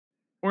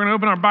We're going to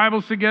open our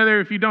Bibles together.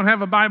 If you don't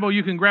have a Bible,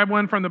 you can grab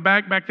one from the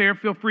back there.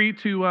 Feel free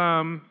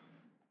to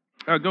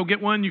go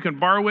get one. You can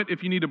borrow it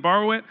if you need to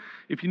borrow it.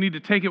 If you need to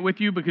take it with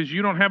you because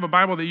you don't have a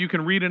Bible that you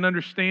can read and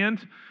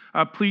understand,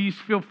 please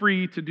feel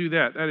free to do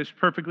that. That is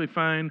perfectly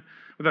fine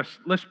with us.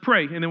 Let's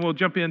pray, and then we'll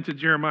jump into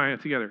Jeremiah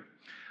together.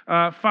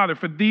 Father,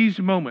 for these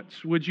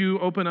moments, would you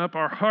open up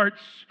our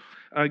hearts,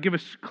 give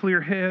us clear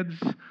heads,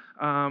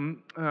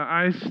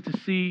 eyes to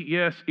see,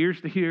 yes,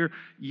 ears to hear,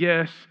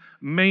 yes,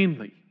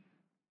 mainly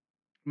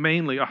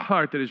a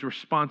heart that is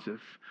responsive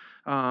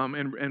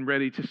and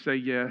ready to say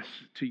yes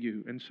to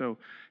you. And so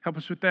help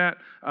us with that.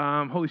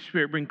 Holy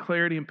Spirit, bring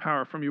clarity and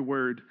power from your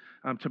word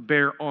to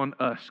bear on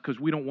us, because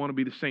we don't want to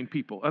be the same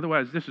people.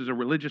 Otherwise, this is a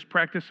religious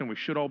practice and we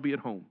should all be at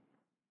home.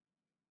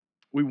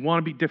 We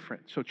want to be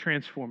different, so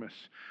transform us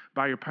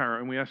by your power.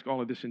 And we ask all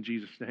of this in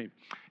Jesus' name.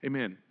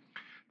 Amen.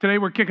 Today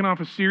we're kicking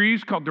off a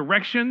series called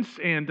Directions,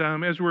 and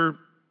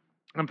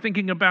I'm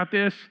thinking about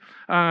this.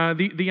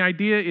 The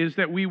idea is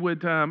that we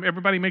would,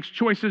 everybody makes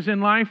choices in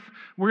life.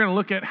 We're going to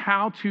look at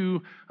how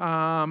to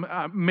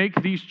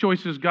make these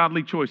choices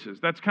godly choices.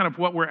 That's kind of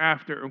what we're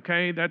after,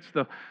 okay? That's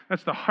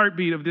the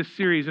heartbeat of this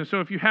series. And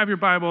so if you have your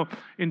Bible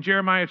in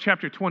Jeremiah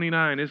chapter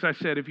 29, as I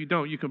said, if you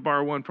don't, you can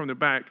borrow one from the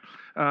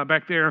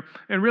back there.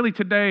 And really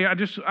today,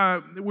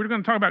 we're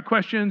going to talk about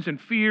questions and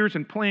fears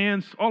and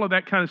plans, all of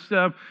that kind of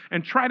stuff,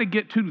 and try to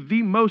get to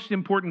the most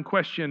important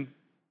question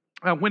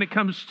when it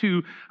comes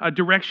to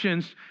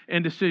directions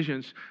and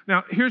decisions.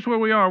 Now, here's where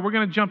we are. We're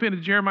going to jump into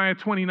Jeremiah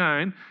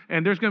 29,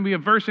 and there's going to be a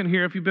verse in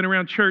here. If you've been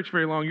around church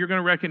very long, you're going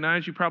to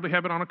recognize. You probably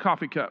have it on a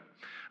coffee cup.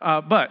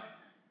 But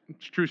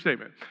it's a true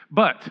statement.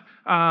 But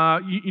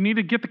you need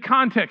to get the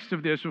context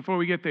of this before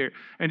we get there.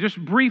 And just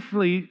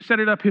briefly set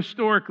it up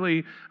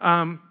historically.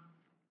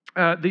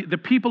 The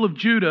people of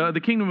Judah, the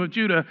kingdom of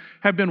Judah,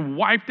 have been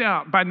wiped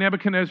out by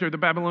Nebuchadnezzar, the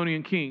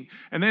Babylonian king.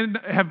 And they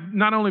have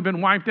not only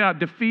been wiped out,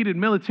 defeated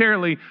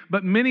militarily,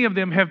 but many of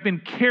them have been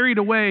carried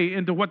away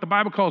into what the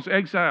Bible calls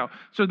exile.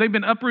 So they've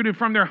been uprooted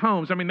from their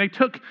homes. I mean, they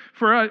took,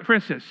 for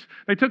instance,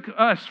 they took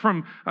us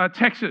from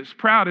Texas,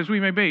 proud as we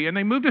may be, and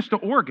they moved us to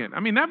Oregon. I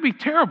mean, that'd be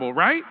terrible,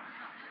 right?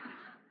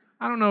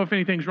 I don't know if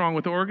anything's wrong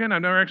with Oregon.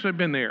 I've never actually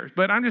been there.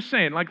 But I'm just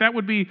saying, like that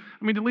would be,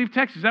 to leave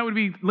Texas, that would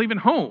be leaving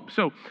home.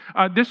 So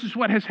this is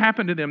what has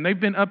happened to them. They've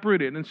been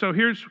uprooted. And so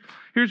here's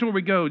where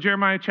we go.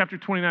 Jeremiah chapter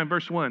 29,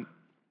 verse 1.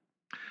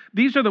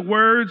 These are the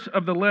words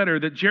of the letter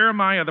that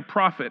Jeremiah the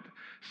prophet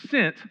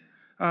sent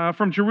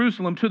from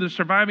Jerusalem to the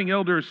surviving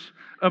elders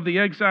of the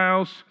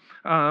exiles,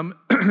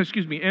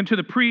 and to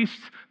the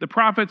priests, the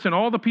prophets, and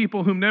all the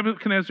people whom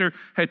Nebuchadnezzar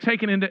had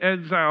taken into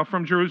exile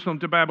from Jerusalem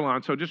to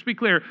Babylon. So just to be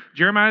clear,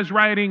 Jeremiah is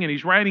writing, and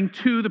he's writing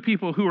to the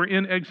people who are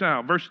in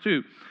exile. Verse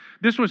 2.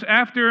 This was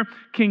after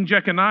King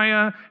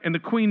Jeconiah and the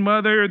queen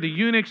mother, the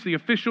eunuchs, the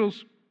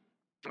officials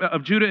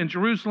of Judah and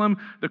Jerusalem,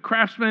 the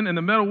craftsmen and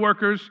the metal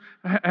workers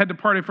had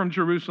departed from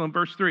Jerusalem.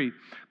 Verse 3.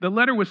 The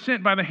letter was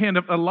sent by the hand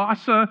of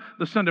Elasah,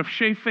 the son of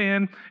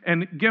Shaphan,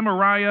 and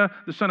Gemariah,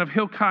 the son of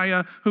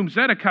Hilkiah, whom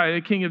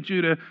Zedekiah, king of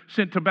Judah,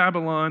 sent to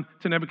Babylon,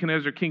 to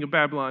Nebuchadnezzar, king of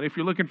Babylon. If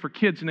you're looking for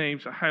kids'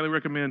 names, I highly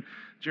recommend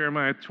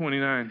Jeremiah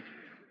 29.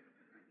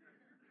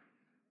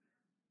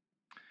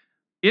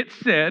 It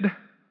said,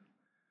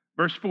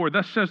 verse 4,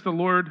 thus says the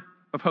Lord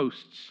of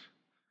hosts,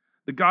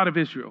 the God of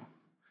Israel,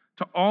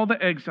 to all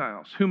the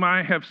exiles whom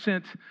I have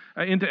sent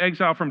into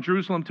exile from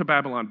Jerusalem to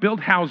Babylon, build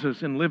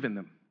houses and live in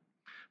them.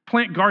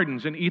 Plant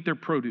gardens and eat their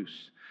produce.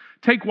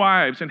 Take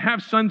wives and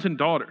have sons and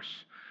daughters.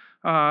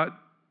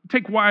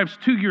 Take wives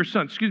for your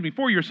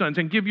sons,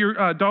 and give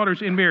your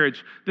daughters in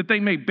marriage, that they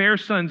may bear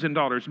sons and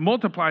daughters.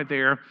 Multiply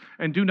there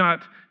and do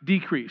not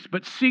decrease.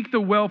 But seek the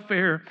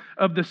welfare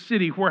of the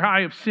city where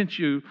I have sent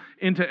you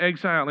into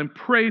exile, and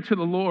pray to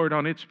the Lord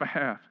on its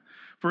behalf.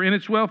 For in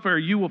its welfare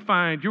you will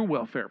find your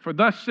welfare. For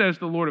thus says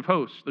the Lord of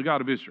hosts, the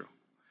God of Israel.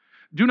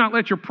 Do not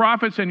let your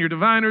prophets and your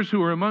diviners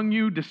who are among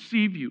you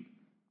deceive you.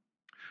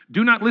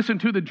 Do not listen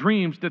to the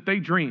dreams that they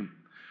dream.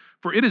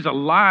 For it is a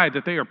lie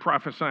that they are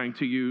prophesying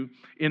to you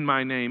in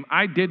my name.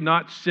 I did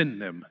not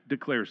send them,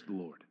 declares the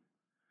Lord.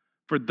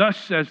 For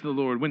thus says the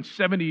Lord, when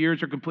 70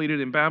 years are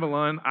completed in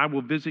Babylon, I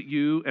will visit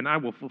you, and I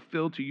will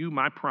fulfill to you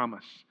my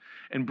promise,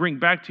 and bring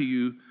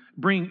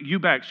you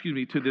back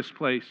to this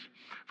place.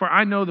 For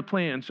I know the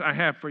plans I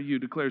have for you,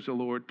 declares the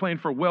Lord, plan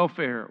for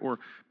welfare or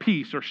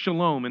peace or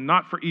shalom, and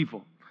not for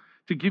evil,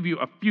 to give you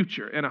a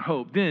future and a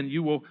hope. Then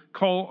you will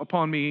call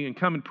upon me and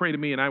come and pray to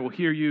me, and I will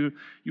hear you.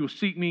 You will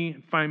seek me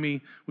and find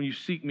me when you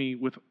seek me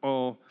with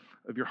all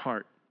of your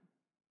heart.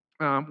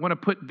 I want to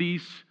put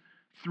these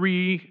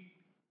three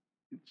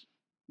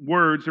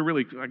words, or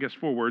really, I guess,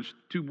 4 words,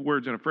 2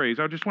 words in a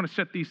phrase. I just want to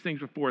set these things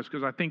before us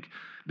because I think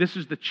this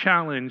is the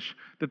challenge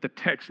that the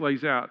text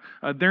lays out.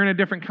 They're in a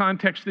different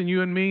context than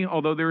you and me,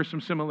 although there are some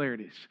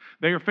similarities.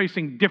 They are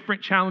facing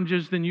different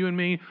challenges than you and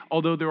me,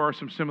 although there are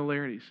some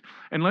similarities.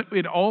 And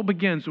it all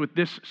begins with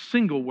this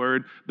single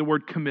word, the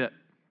word commit.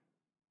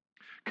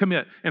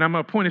 Commit. And I'm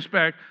going to point us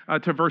back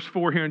to verse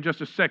 4 here in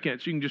just a second,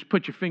 so you can just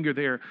put your finger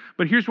there.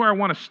 But here's where I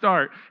want to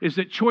start, is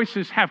that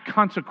choices have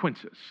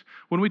consequences.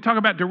 When we talk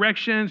about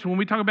directions, when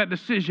we talk about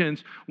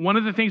decisions, one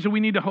of the things that we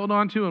need to hold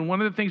on to and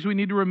one of the things we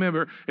need to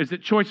remember is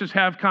that choices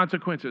have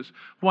consequences.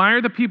 Why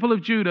are the people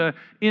of Judah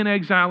in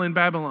exile in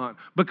Babylon?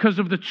 Because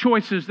of the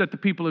choices that the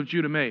people of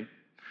Judah made.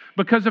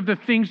 Because of the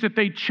things that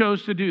they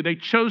chose to do. They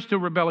chose to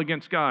rebel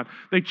against God.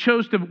 They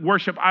chose to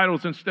worship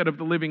idols instead of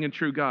the living and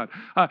true God.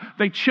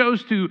 They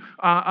chose to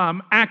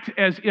act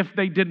as if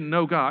they didn't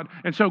know God.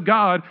 And so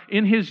God,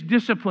 in his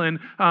discipline,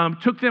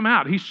 took them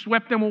out. He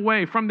swept them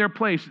away from their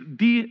place,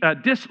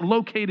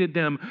 dislocated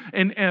them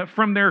and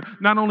from their,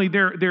 not only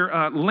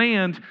their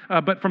land,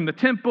 but from the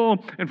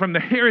temple and from the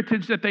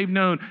heritage that they've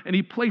known. And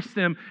he placed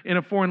them in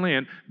a foreign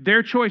land.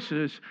 Their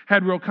choices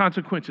had real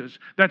consequences.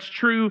 That's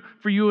true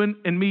for you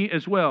and me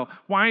as well.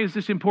 Why is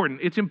this important?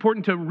 It's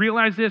important to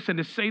realize this and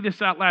to say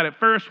this out loud at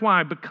first.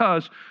 Why?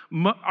 Because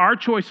our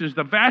choices,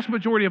 the vast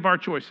majority of our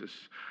choices,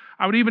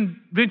 I would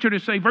even venture to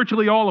say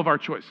virtually all of our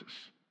choices,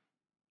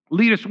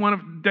 lead us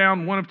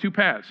down one of two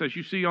paths, as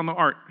you see on the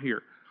art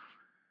here.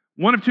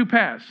 One of two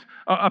paths.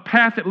 A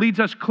path that leads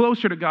us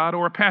closer to God,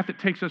 or a path that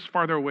takes us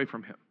farther away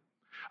from him.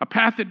 A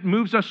path that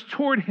moves us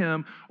toward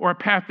him, or a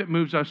path that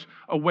moves us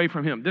away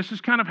from him. This is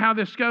kind of how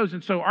this goes.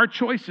 And so our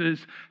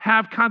choices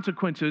have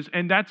consequences,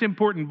 and that's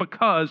important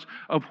because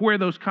of where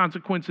those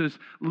consequences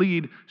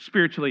lead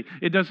spiritually.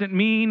 It doesn't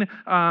mean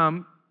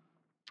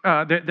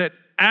that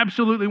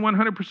absolutely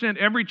 100%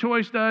 every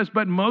choice does,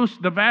 but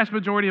the vast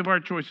majority of our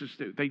choices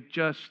do. They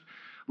just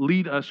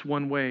lead us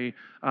one way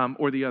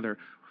or the other.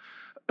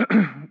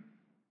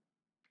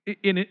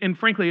 And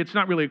frankly, it's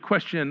not really a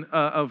question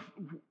of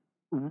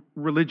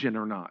religion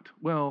or not.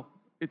 Well,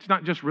 it's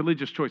not just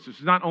religious choices.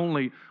 It's not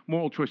only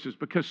moral choices,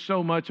 because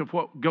so much of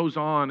what goes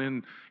on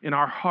in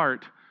our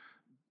heart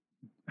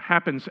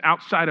happens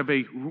outside of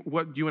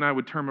what you and I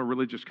would term a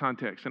religious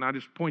context. And I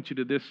just point you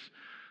to this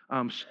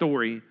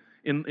story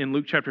in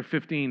Luke chapter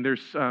 15.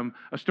 There's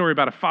a story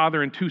about a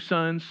father and two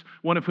sons,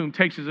 one of whom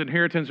takes his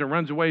inheritance and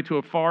runs away to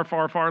a far,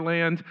 far, far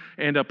land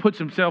and puts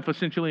himself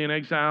essentially in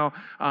exile,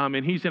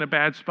 and he's in a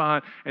bad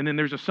spot. And then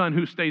there's a son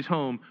who stays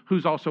home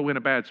who's also in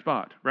a bad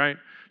spot, right?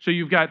 So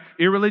you've got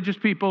irreligious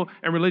people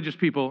and religious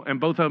people,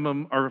 and both of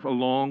them are a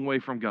long way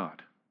from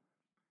God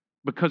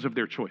because of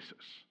their choices.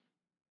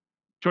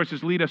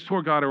 Choices lead us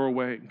toward God or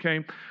away,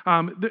 okay?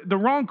 The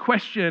wrong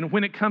question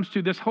when it comes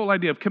to this whole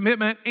idea of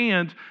commitment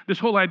and this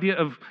whole idea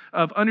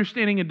of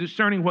understanding and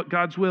discerning what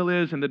God's will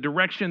is and the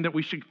direction that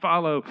we should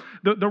follow,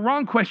 the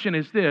wrong question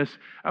is this.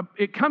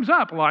 It comes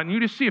up a lot, and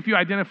you just see if you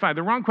identify.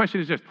 The wrong question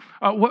is this.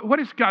 What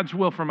is God's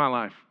will for my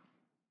life?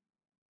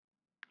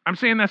 I'm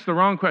saying that's the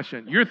wrong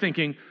question. You're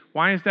thinking,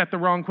 why is that the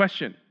wrong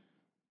question?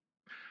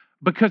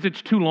 Because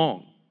it's too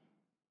long.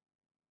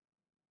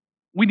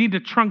 We need to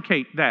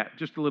truncate that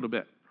just a little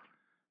bit.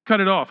 Cut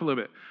it off a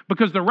little bit.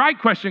 Because the right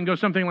question goes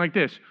something like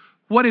this.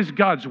 What is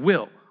God's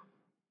will?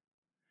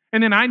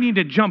 And then I need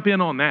to jump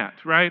in on that,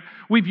 right?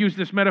 We've used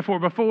this metaphor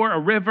before, a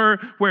river,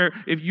 where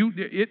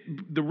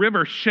the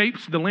river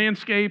shapes the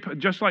landscape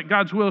just like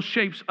God's will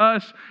shapes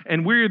us,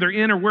 and we're either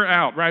in or we're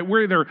out, right?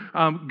 We're either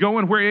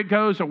going where it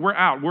goes or we're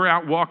out. We're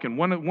out walking,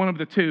 one of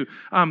the two.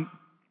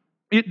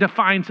 It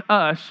defines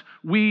us.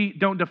 We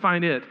don't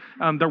define it.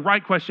 The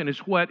right question is,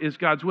 what is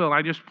God's will?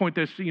 I just point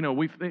this,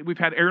 we've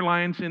had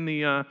airlines in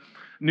the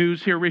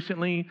news here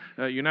recently,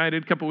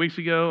 United a couple weeks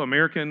ago,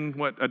 American,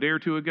 a day or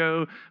two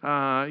ago,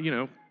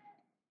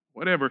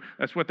 whatever.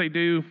 That's what they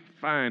do,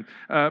 fine.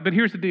 But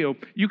here's the deal.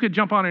 You could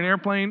jump on an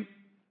airplane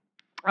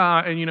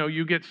and,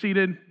 you get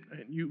seated,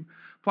 and you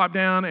plop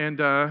down,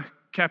 and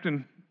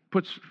captain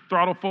puts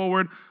throttle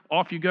forward,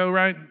 off you go,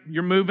 right?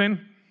 You're moving.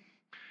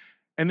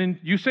 And then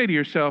you say to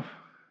yourself,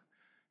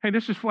 hey,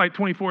 this is flight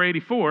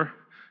 2484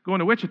 going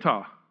to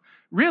Wichita.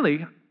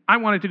 Really? I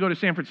wanted to go to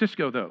San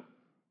Francisco, though.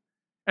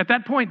 At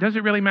that point, does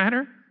it really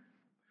matter?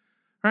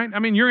 Right? I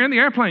mean, you're in the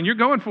airplane. You're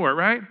going for it,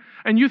 right?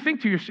 And you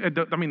think to yourself,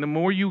 the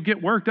more you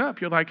get worked up,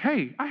 you're like,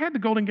 hey, I had the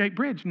Golden Gate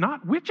Bridge,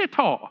 not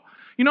Wichita.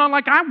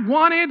 I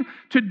wanted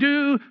to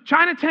do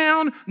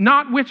Chinatown,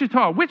 not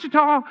Wichita.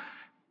 Wichita,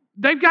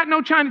 they've got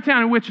no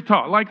Chinatown in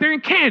Wichita. They're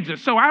in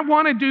Kansas. So I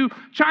want to do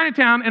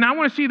Chinatown, and I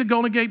want to see the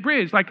Golden Gate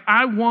Bridge.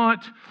 I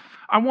want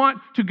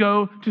to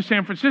go to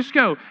San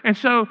Francisco. And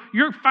so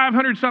you're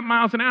 500-something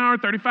miles an hour,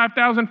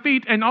 35,000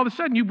 feet, and all of a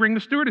sudden you bring the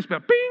stewardess bell.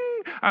 Bing!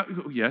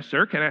 Yes,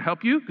 sir, can I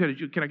help you?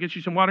 Can I get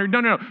you some water?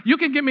 No. You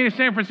can get me to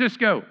San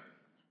Francisco.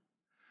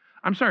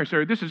 I'm sorry,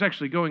 sir, this is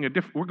actually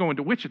we're going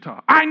to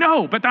Wichita. I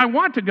know, but I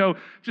want to go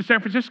to San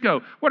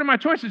Francisco. What are my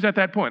choices at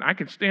that point? I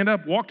can stand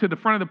up, walk to the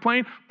front of the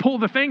plane, pull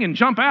the thing, and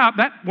jump out.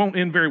 That won't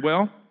end very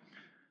well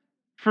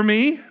for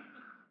me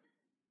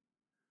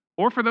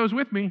or for those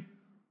with me,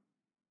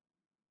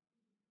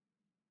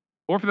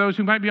 or for those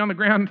who might be on the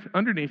ground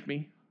underneath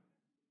me.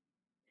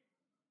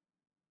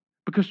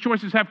 Because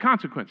choices have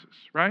consequences,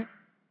 right?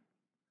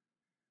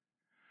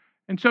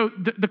 And so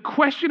the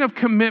question of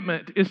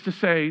commitment is to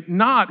say,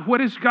 not what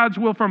is God's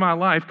will for my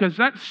life, because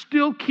that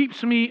still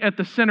keeps me at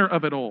the center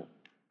of it all.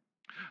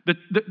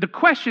 The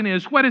question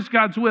is, what is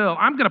God's will?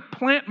 I'm going to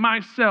plant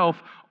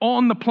myself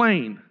on the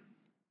plain.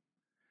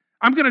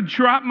 I'm going to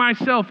drop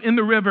myself in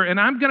the river, and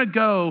I'm going to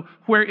go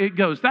where it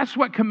goes. That's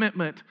what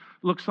commitment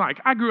looks like.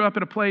 I grew up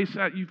at a place,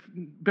 you've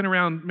been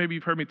around, maybe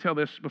you've heard me tell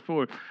this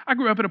before. I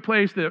grew up at a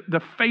place,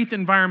 the faith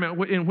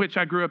environment in which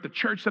I grew up, the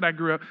church that I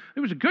grew up, it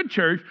was a good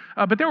church,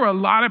 but there were a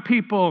lot of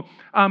people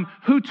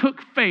who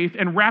took faith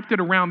and wrapped it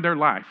around their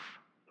life.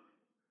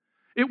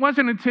 It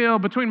wasn't until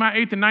between my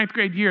 8th and 9th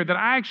grade year that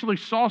I actually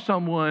saw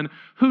someone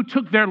who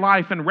took their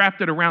life and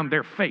wrapped it around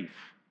their faith.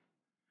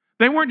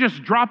 They weren't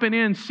just dropping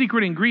in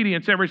secret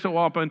ingredients every so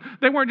often.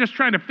 They weren't just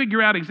trying to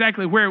figure out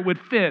exactly where it would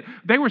fit.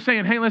 They were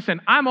saying, hey, listen,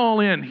 I'm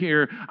all in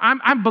here.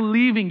 I'm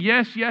believing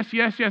yes, yes,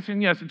 yes, yes,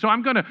 and yes. And so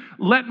I'm going to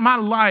let my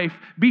life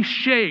be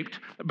shaped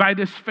by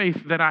this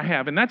faith that I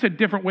have. And that's a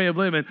different way of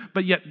living,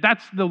 but yet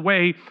that's the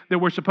way that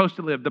we're supposed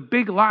to live. The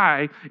big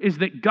lie is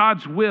that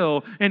God's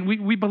will, and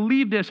we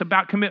believe this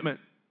about commitment,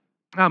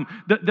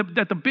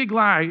 that the big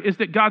lie is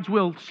that God's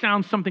will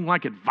sounds something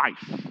like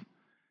advice.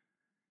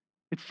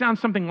 It sounds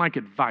something like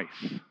advice.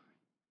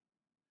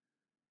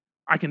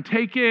 I can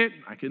take it,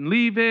 I can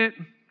leave it,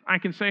 I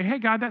can say, hey,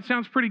 God, that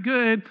sounds pretty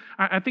good.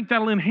 I think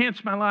that'll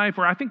enhance my life,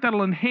 or I think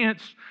that'll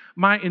enhance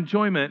my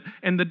enjoyment.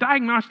 And the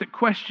diagnostic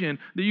question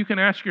that you can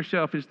ask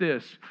yourself is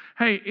this: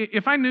 hey,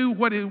 if I knew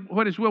what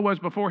His will was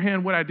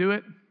beforehand, would I do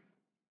it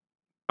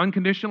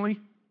unconditionally?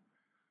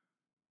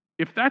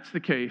 If that's the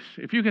case,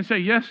 if you can say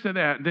yes to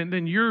that,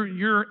 then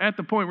you're at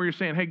the point where you're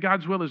saying, hey,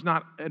 God's will is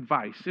not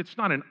advice. It's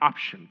not an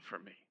option for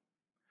me.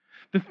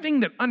 The thing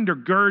that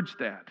undergirds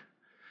that,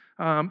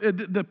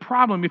 the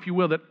problem, if you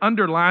will, that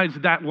underlies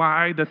that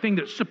lie, the thing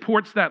that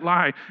supports that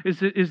lie is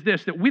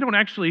this, that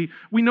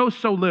we know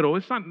so little.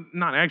 It's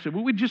not actually,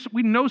 but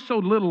we know so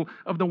little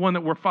of the one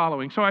that we're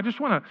following. So I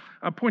just want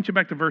to point you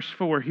back to verse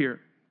 4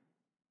 here.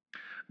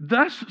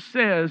 Thus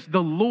says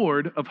the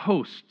Lord of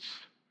hosts.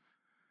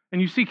 And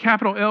you see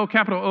capital L,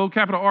 capital O,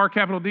 capital R,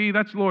 capital D,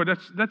 that's Lord.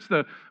 That's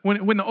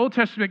when the Old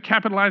Testament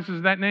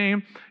capitalizes that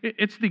name,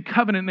 it's the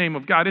covenant name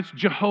of God. It's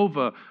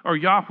Jehovah or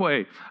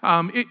Yahweh.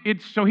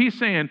 So he's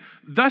saying,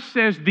 thus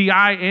says the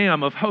I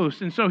am of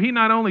hosts. And so he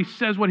not only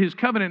says what his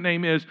covenant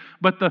name is,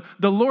 but the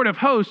Lord of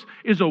hosts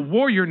is a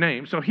warrior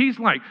name. So he's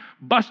like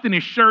busting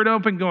his shirt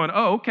open going,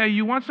 oh, okay,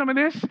 you want some of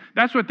this?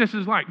 That's what this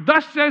is like.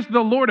 Thus says the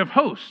Lord of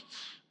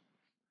hosts.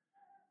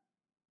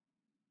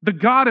 The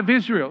God of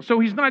Israel. So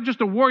he's not just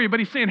a warrior, but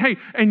he's saying, hey,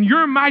 and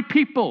you're my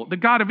people, the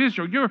God of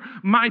Israel. You're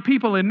my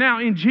people. And now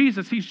in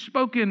Jesus, he's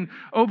spoken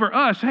over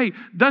us. Hey,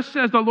 thus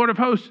says the Lord of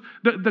hosts,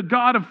 the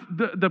God of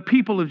the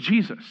people of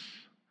Jesus.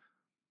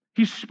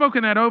 He's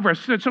spoken that over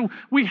us. So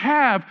we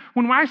have,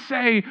 when I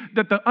say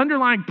that the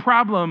underlying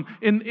problem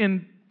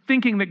in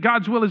thinking that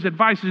God's will is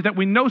advice is that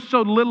we know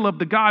so little of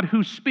the God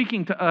who's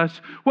speaking to us,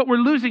 what we're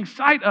losing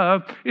sight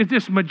of is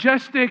this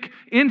majestic,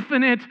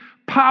 infinite,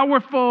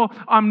 powerful,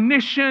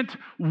 omniscient,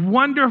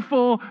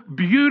 wonderful,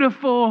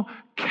 beautiful,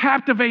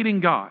 captivating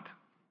God.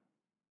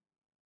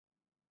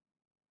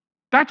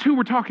 That's who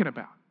we're talking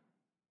about.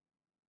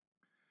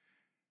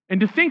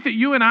 And to think that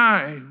you and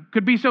I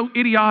could be so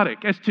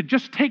idiotic as to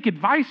just take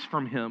advice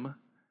from him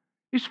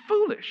is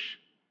foolish.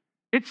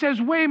 It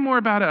says way more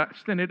about us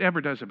than it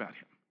ever does about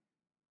him.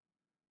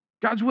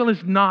 God's will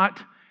is not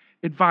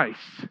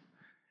advice.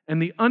 And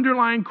the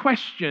underlying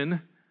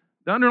question,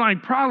 the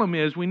underlying problem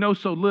is we know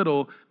so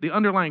little. The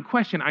underlying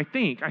question, I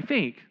think,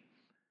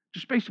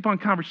 just based upon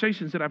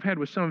conversations that I've had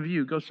with some of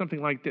you, goes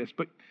something like this.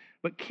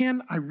 But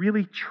can I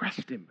really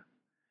trust him?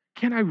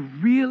 Can I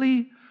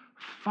really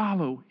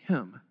follow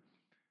him?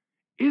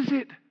 Is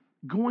it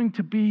going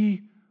to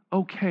be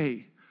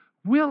okay?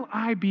 Will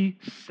I be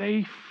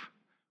safe?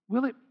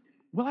 Will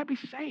I be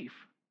safe?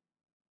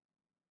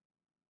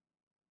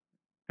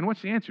 And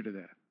what's the answer to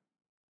that?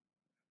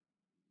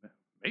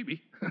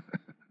 Maybe.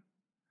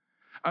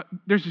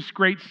 There's this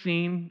great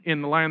scene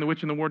in The Lion, the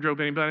Witch, and the Wardrobe.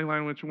 Anybody,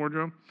 Lion, Witch, and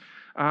Wardrobe?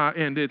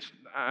 And it's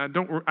I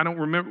don't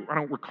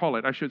recall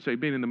it. I should say,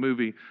 being in the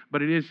movie,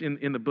 but it is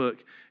in the book.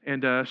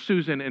 And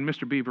Susan and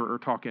Mr. Beaver are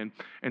talking,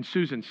 and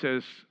Susan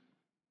says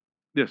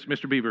this.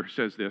 Mr. Beaver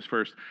says this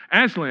first.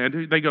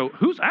 Aslan. They go,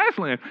 who's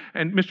Aslan?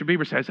 And Mr.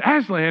 Beaver says,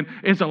 Aslan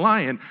is a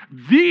lion,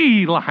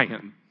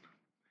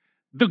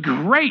 the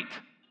great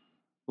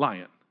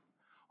lion.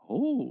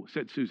 Oh,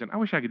 said Susan. I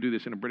wish I could do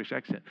this in a British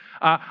accent.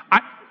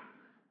 I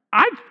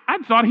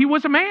thought he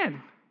was a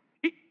man.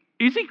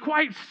 Is he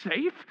quite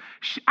safe?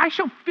 I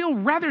shall feel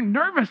rather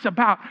nervous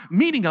about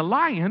meeting a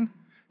lion.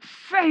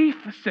 Safe,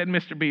 said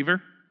Mr.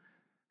 Beaver.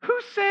 Who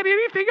said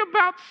anything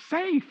about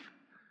safe?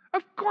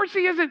 Of course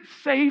he isn't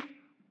safe,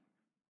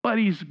 but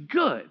he's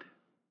good.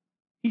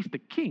 He's the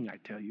king, I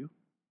tell you.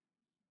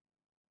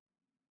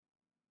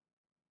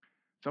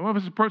 Some of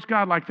us approach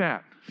God like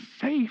that.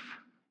 Safe?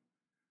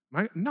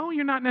 Right? No,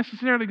 you're not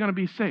necessarily going to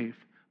be safe,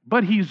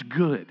 but he's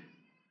good.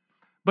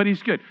 But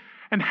he's good.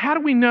 And how do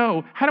we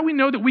know? How do we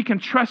know that we can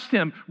trust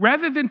him?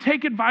 Rather than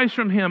take advice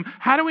from him,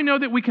 how do we know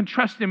that we can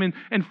trust him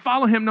and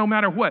follow him no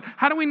matter what?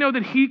 How do we know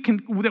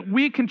that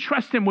we can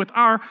trust him with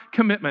our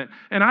commitment?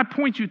 And I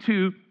point you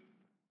to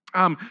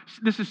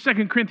This is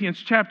 2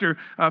 Corinthians chapter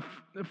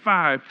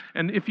 5.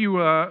 And if you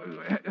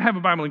have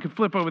a Bible and can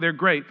flip over there,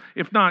 great.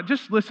 If not,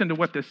 just listen to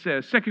what this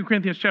says. 2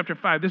 Corinthians chapter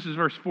 5, this is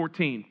verse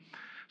 14.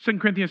 2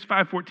 Corinthians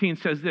 5:14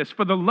 says this,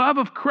 "For the love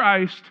of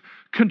Christ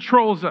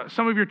controls us."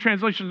 Some of your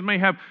translations may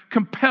have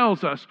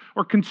compels us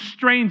or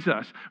constrains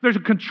us. There's a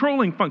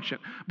controlling function.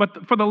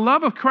 But for the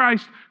love of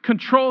Christ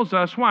controls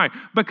us. Why?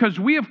 Because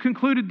we have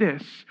concluded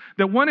this,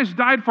 that one has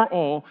died for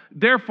all,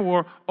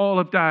 therefore all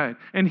have died.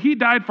 And he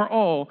died for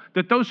all,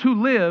 that those who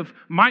live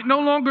might no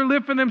longer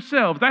live for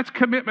themselves. That's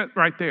commitment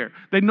right there.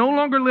 They no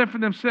longer live for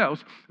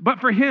themselves, but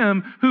for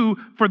him who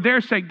for their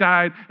sake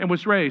died and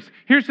was raised.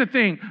 Here's the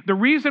thing. The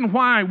reason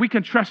why we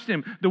can trust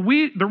him, the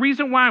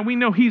reason why we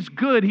know he's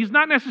good, he's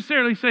not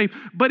necessarily saved,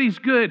 but he's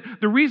good.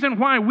 The reason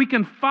why we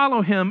can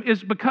follow him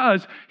is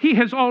because he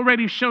has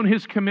already shown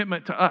his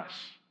commitment to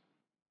us.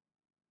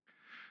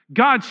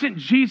 God sent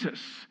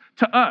Jesus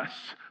to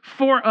us,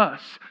 for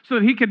us, so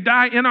that he could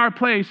die in our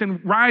place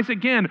and rise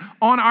again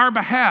on our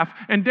behalf.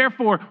 And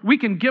therefore, we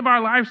can give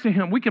our lives to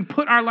him. We can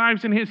put our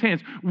lives in his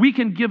hands. We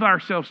can give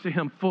ourselves to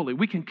him fully.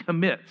 We can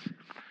commit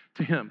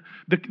to him.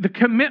 The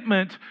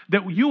commitment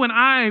that you and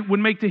I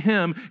would make to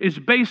him is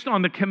based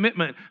on the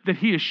commitment that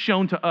he has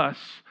shown to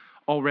us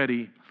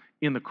already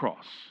in the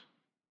cross.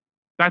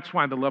 That's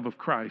why the love of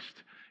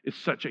Christ is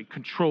such a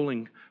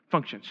controlling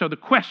function. So the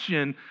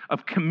question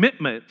of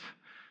commitment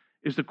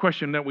is the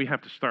question that we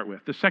have to start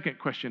with. The second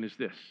question is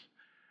this.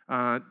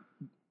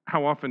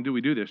 How often do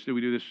we do this? Do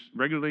we do this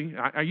regularly?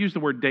 I use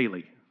the word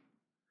daily.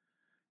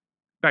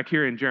 Back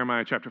here in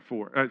Jeremiah chapter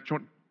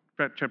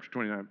chapter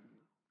 29.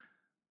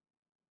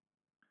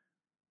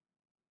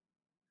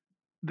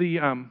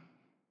 Let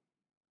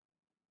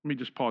me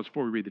just pause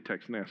before we read the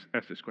text and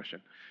ask this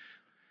question.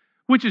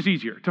 Which is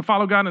easier, to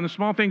follow God in the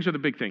small things or the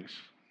big things?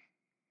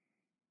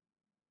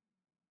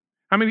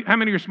 How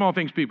many are small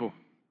things people?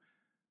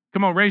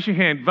 Come on, raise your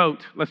hand,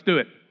 vote. Let's do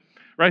it.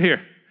 Right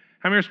here.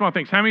 How many are small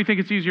things? How many think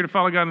it's easier to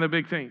follow God in the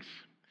big things?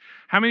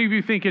 How many of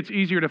you think it's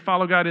easier to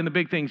follow God in the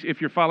big things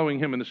if you're following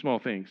him in the small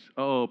things?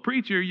 Oh,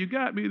 preacher, you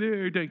got me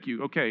there. Thank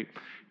you. Okay.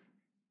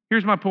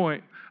 Here's my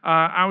point.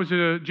 I was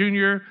a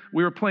junior.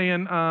 We were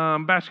playing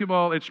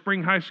basketball at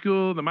Spring High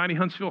School, the mighty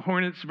Huntsville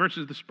Hornets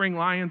versus the Spring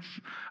Lions.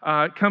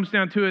 It comes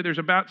down to it. There's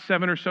about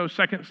 7 or so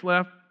seconds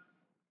left.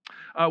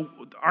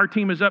 Our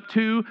team is up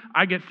 2.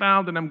 I get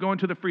fouled, and I'm going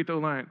to the free throw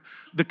line.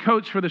 The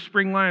coach for the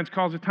Spring Lions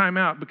calls a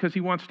timeout because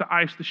he wants to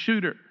ice the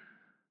shooter.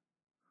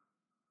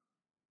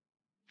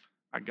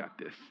 I got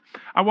this.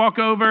 I walk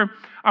over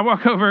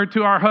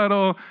to our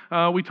huddle.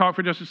 We talk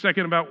for just a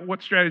second about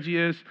what strategy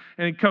is,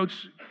 and coach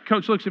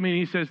looks at me and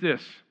he says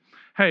this,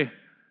 "Hey,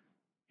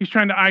 he's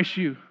trying to ice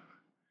you.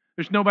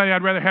 There's nobody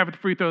I'd rather have at the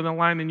free throw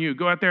line than you.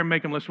 Go out there and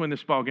make him. Let's win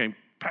this ball game."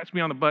 Pats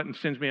me on the butt and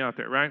sends me out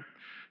there, right?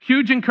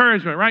 Huge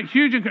encouragement, right?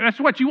 That's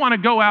what you want to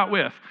go out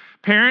with.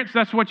 Parents,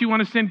 that's what you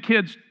want to send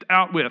kids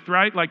out with,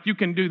 right? Like, you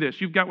can do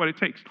this. You've got what it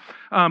takes.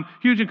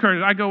 Huge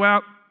encouragement. I go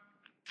out.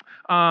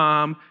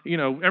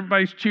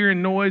 Everybody's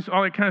cheering, noise,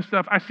 all that kind of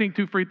stuff. I sink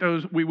 2 free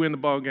throws. We win the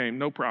ball game.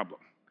 No problem.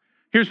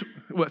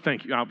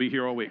 Thank you. I'll be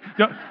here all week.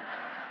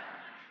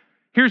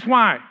 Here's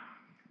why.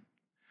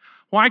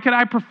 Why could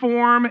I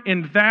perform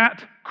in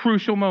that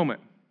crucial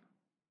moment?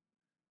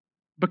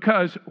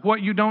 Because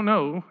what you don't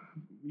know,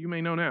 you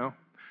may know now,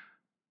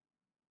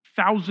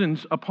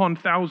 thousands upon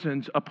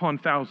thousands upon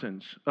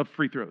thousands of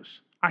free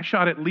throws. I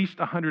shot at least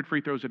 100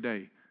 free throws a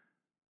day.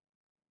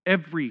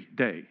 Every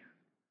day.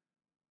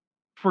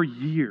 For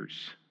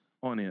years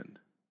on end.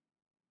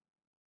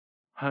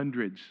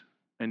 Hundreds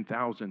and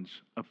thousands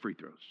of free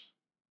throws.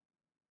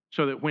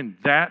 So that when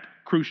that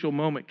crucial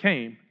moment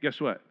came, guess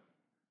what?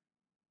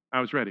 I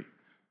was ready.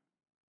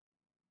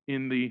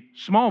 In the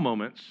small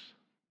moments,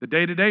 the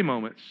day-to-day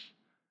moments,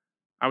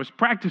 I was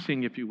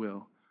practicing, if you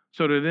will,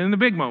 so that in the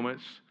big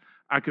moments,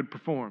 I could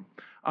perform.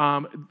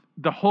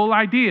 The whole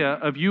idea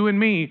of you and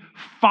me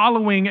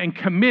following and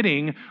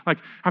committing,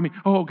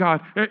 oh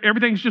God,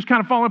 everything's just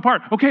kind of falling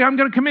apart. Okay, I'm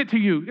going to commit to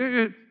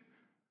you.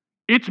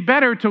 It's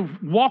better to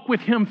walk with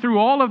him through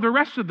all of the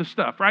rest of the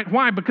stuff, right?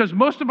 Why? Because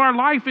most of our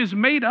life is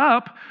made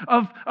up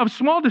of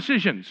small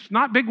decisions,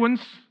 not big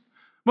ones.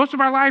 Most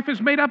of our life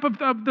is made up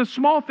of the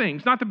small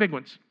things, not the big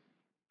ones.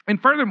 And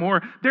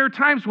furthermore, there are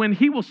times when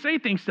he will say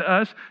things to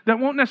us that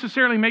won't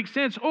necessarily make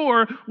sense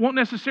or won't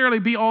necessarily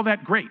be all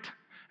that great.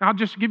 I'll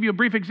just give you a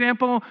brief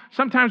example.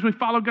 Sometimes we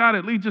follow God,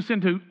 it leads us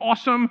into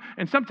awesome,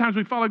 and sometimes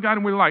we follow God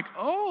and we're like,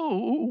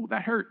 oh,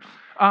 that hurt.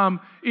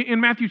 In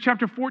Matthew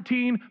chapter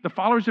 14, the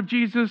followers of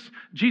Jesus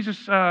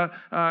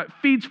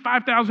feeds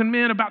 5,000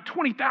 men, about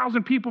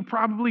 20,000 people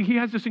probably. He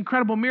has this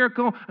incredible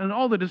miracle, and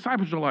all the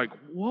disciples are like,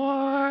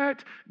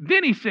 what?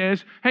 Then he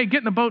says, hey, get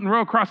in the boat and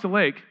row across the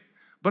lake.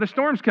 But a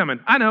storm's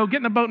coming. I know, get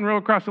in the boat and row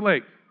across the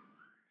lake.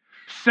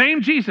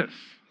 Same Jesus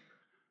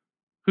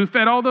who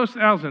fed all those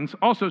thousands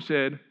also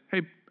said,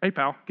 hey,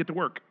 pal, get to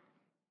work.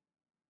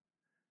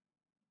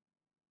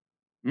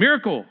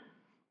 Miracle.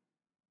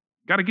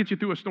 Got to get you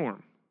through a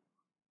storm.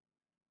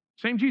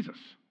 Same Jesus.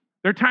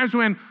 There are times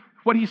when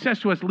What he says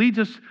to us leads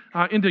us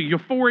into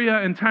euphoria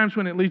and times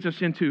when it leads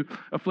us into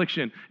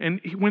affliction. And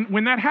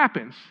when that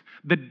happens,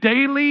 the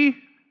daily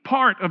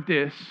part of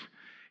this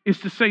is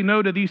to say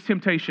no to these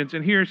temptations.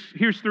 And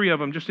here's three of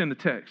them just in the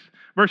text.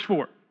 Verse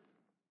 4.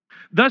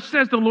 Thus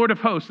says the Lord of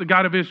hosts, the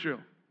God of Israel,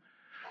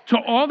 to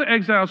all the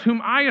exiles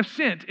whom I have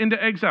sent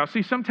into exile.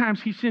 See,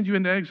 sometimes he sends you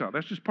into exile.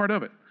 That's just part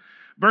of it.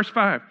 Verse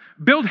 5.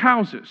 Build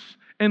houses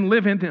and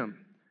live in them.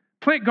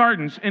 Plant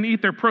gardens and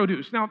eat their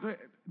produce. Now, does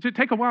it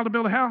take a while to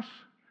build a house?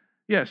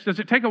 Yes. Does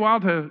it take a while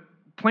to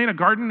plant a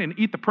garden and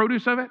eat the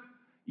produce of it?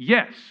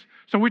 Yes.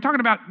 So we're talking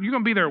about you're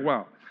going to be there a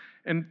while.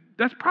 And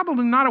that's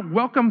probably not a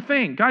welcome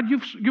thing. God,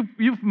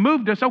 you've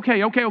moved us.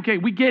 Okay,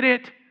 we get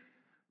it.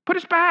 Put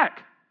us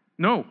back.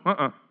 No,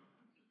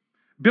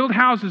 Build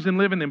houses and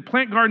live in them.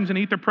 Plant gardens and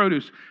eat their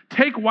produce.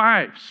 Take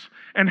wives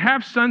and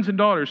have sons and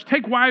daughters.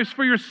 Take wives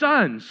for your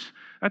sons.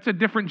 That's a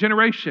different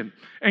generation.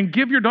 And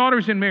give your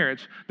daughters in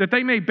marriage, that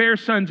they may bear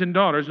sons and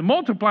daughters.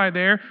 Multiply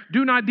there,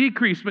 do not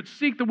decrease, but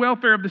seek the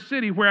welfare of the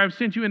city where I've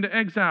sent you into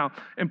exile,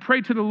 and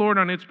pray to the Lord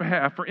on its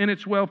behalf, for in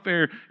its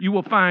welfare you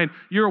will find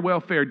your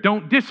welfare.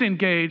 Don't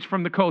disengage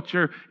from the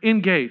culture.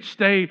 Engage.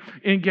 Stay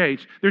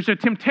engaged. There's a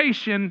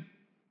temptation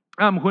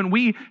when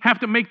we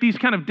have to make these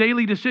kind of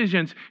daily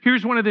decisions.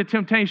 Here's one of the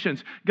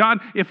temptations. God,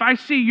 if I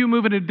see you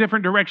move in a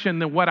different direction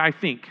than what I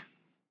think,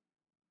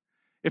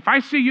 if I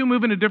see you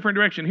move in a different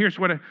direction, here's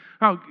what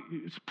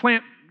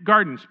plant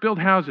gardens, build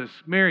houses,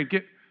 marry,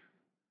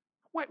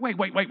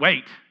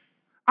 wait.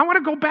 I want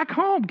to go back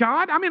home,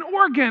 God. I'm in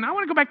Oregon. I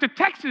want to go back to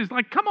Texas.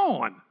 Like, come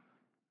on.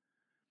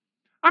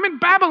 I'm in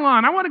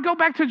Babylon. I want to go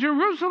back to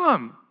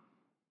Jerusalem.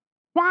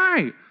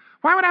 Why?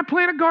 Why would I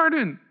plant a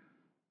garden?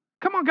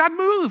 Come on, God,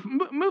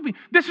 move me.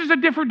 This is a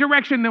different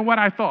direction than what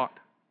I thought.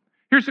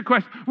 Here's the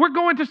question. We're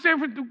going to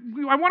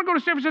I want to go to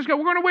San Francisco.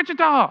 We're going to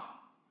Wichita.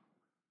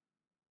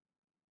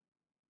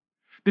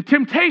 The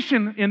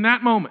temptation in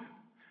that moment,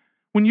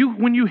 when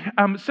you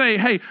say,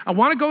 hey, I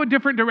want to go a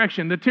different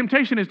direction, the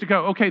temptation is to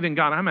go, okay, then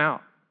God, I'm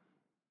out.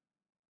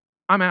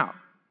 I'm out.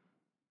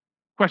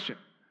 Question,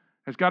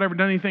 has God ever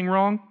done anything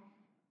wrong?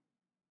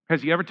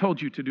 Has he ever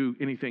told you to do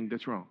anything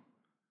that's wrong?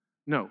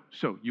 No.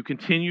 So you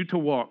continue to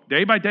walk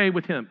day by day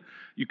with him.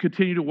 You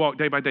continue to walk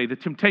day by day. The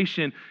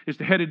temptation is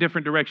to head a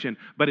different direction,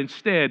 but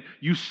instead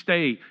you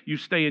stay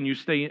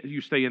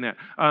in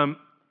that.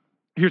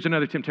 Here's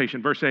another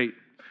temptation, verse 8.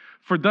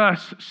 For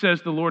thus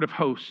says the Lord of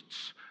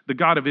hosts, the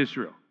God of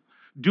Israel,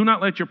 do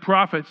not let your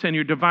prophets and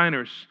your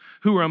diviners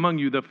who are among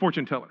you, the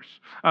fortune tellers,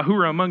 who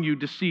are among you,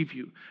 deceive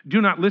you.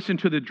 Do not listen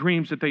to the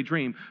dreams that they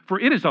dream,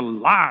 for it is a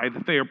lie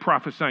that they are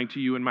prophesying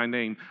to you in my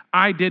name.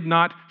 I did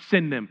not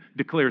send them,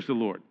 declares the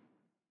Lord.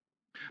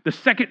 The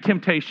second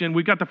temptation,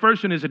 we got the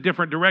first one is a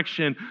different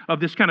direction of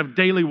this kind of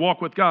daily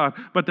walk with God,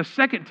 but the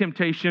second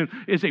temptation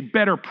is a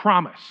better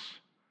promise.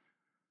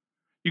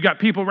 You got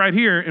people right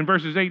here in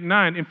verses 8 and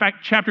 9. In fact,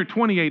 chapter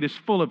 28 is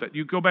full of it.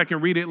 You go back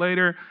and read it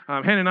later.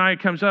 Hananiah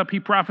comes up.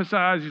 He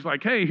prophesies. He's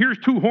like, hey, here's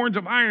 2 horns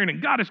of iron,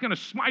 and God is going to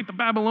smite the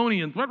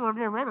Babylonians.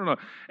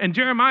 And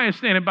Jeremiah is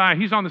standing by.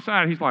 He's on the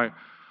side. He's like,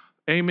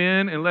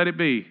 amen, and let it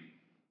be.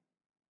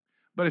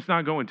 But it's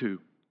not going to.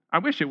 I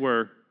wish it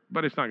were,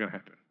 but it's not going to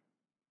happen.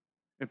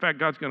 In fact,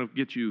 God's going to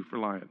get you for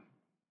lying.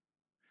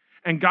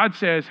 And God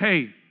says,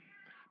 hey,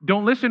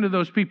 don't listen to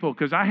those people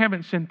because I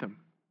haven't sent them.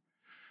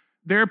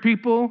 There are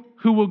people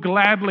who will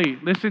gladly,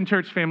 listen,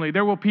 church family,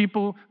 there are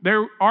people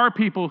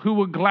who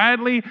will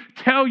gladly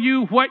tell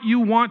you what you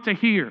want to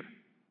hear.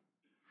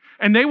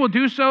 And they will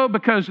do so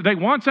because they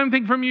want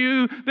something from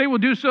you. They will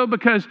do so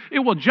because it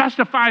will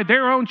justify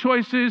their own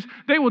choices.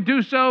 They will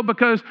do so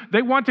because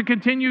they want to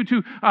continue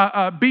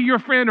to be your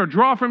friend or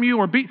draw from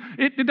you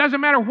it doesn't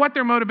matter what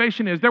their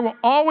motivation is. There will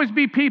always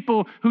be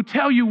people who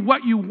tell you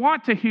what you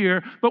want to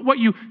hear, but what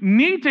you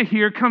need to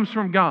hear comes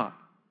from God.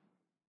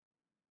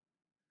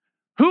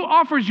 Who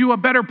offers you a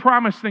better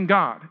promise than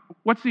God?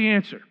 What's the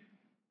answer?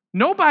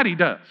 Nobody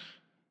does.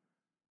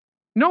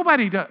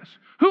 Nobody does.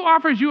 Who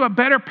offers you a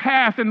better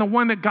path than the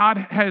one that God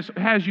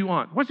has you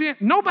on? What's the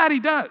answer? Nobody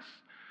does.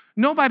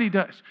 Nobody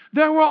does.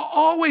 There will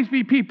always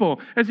be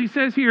people, as he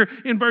says here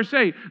in verse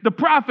 8, the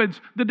prophets,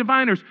 the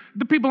diviners,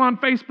 the people on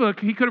Facebook,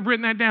 he could have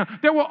written that down.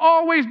 There will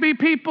always be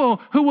people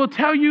who will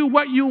tell you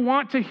what you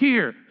want to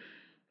hear.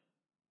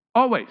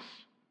 Always.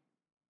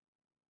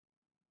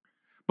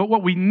 But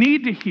what we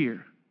need to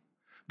hear,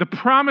 the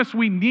promise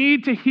we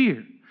need to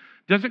hear,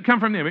 doesn't come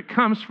from them. It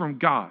comes from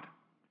God.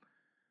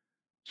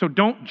 So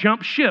don't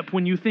jump ship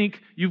when you think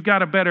you've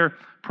got a better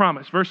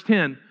promise. Verse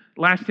 10,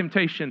 last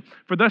temptation.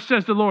 For thus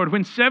says the Lord,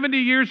 when 70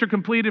 years are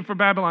completed for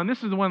Babylon,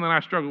 this is the one that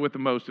I struggle with the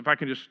most, if I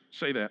can just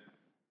say that.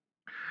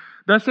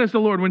 Thus says the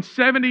Lord, when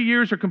 70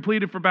 years are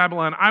completed for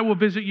Babylon, I will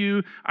visit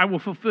you, I will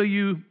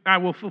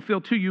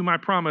fulfill to you my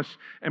promise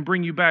and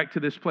bring you back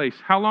to this place.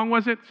 How long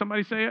was it?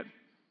 Somebody say it.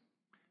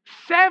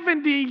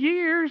 70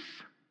 years.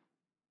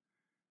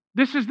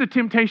 This is the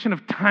temptation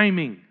of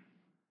timing.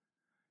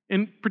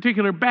 In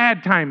particular,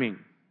 bad timing,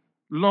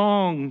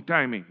 long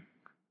timing.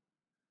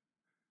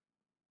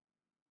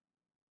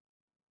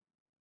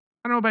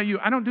 I don't know about you.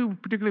 I don't do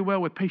particularly well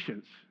with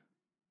patience.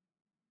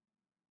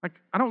 Like,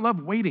 I don't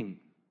love waiting.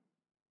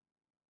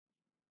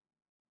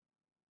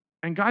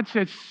 And God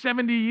said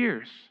 70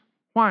 years.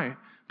 Why?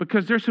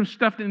 Because there's some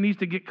stuff that needs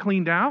to get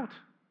cleaned out.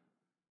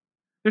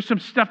 There's some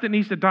stuff that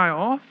needs to die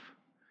off.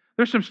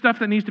 There's some stuff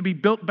that needs to be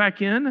built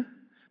back in.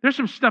 There's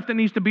some stuff that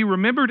needs to be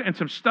remembered and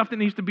some stuff that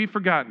needs to be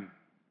forgotten.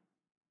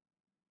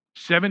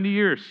 70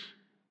 years.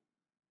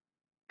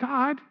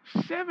 God,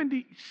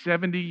 70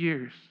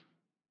 years.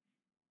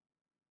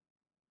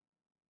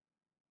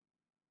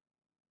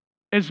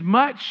 As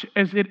much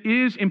as it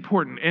is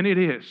important, and it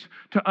is,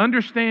 to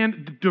understand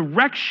the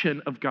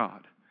direction of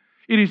God,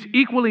 it is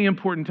equally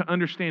important to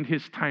understand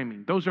His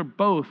timing. Those are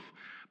both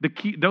the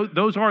key,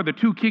 those are the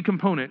two key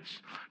components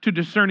to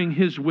discerning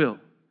His will,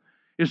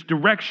 is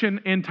direction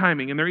and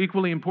timing, and they're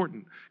equally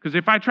important. Because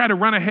if I try to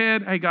run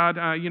ahead, hey God,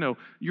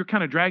 you're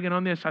kind of dragging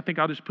on this, I think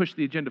I'll just push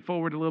the agenda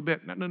forward a little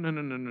bit.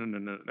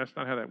 No. That's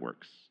not how that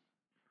works.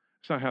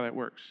 That's not how that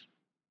works.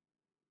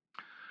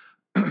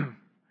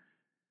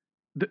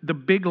 The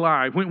big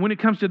lie, when it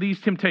comes to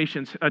these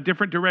temptations, a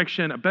different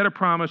direction, a better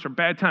promise, or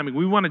bad timing,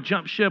 we want to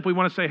jump ship. We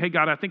want to say, hey,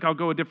 God, I think I'll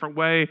go a different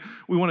way.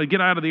 We want to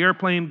get out of the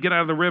airplane, get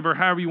out of the river,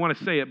 however you want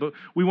to say it, but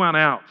we want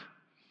out.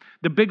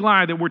 The big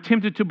lie that we're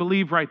tempted to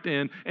believe right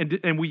then,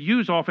 and we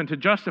use often to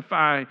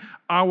justify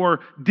our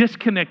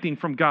disconnecting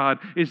from God,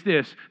 is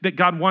this, that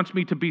God wants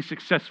me to be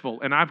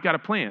successful, and I've got a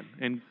plan,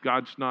 and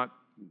God's not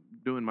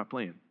doing my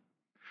plan.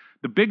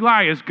 The big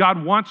lie is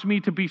God wants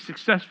me to be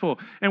successful.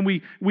 And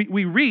we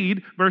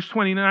read chapter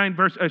 29,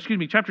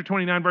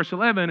 verse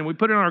 11, and we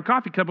put it on our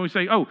coffee cup and we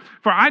say, oh,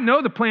 for I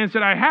know the plans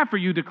that I have for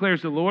you,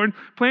 declares the Lord,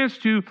 plans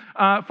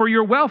for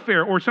your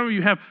welfare, or some of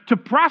you have, to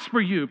prosper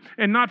you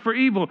and not for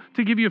evil,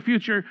 to give you a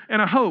future and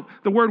a hope.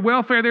 The word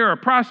welfare there, or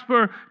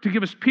prosper, to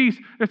give us peace,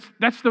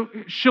 that's the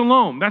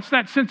shalom. That's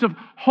that sense of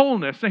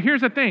wholeness. So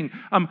here's the thing.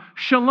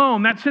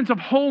 Shalom, that sense of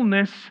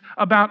wholeness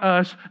about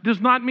us,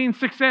 does not mean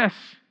success.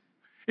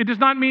 It does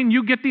not mean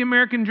you get the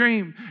American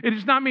dream. It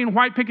does not mean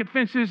white picket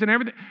fences and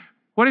everything.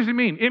 What does it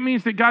mean? It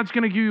means that God's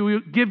going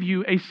to give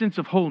you a sense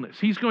of wholeness.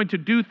 He's going to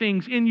do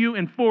things in you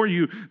and for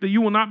you that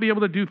you will not be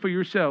able to do for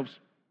yourselves.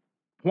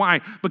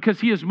 Why? Because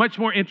He is much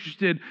more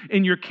interested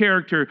in your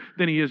character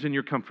than He is in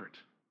your comfort.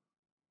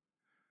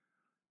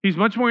 He's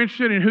much more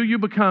interested in who you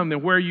become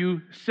than where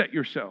you set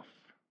yourself.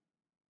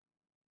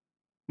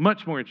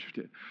 Much more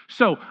interested.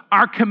 So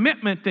our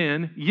commitment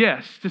then,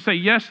 yes, to say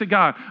yes to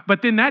God,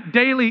 but then that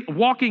daily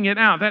walking it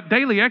out, that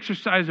daily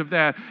exercise of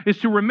that is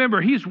to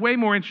remember He's way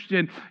more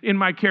interested in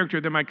my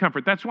character than my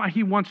comfort. That's why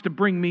He wants to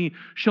bring me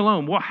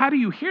shalom. Well, how do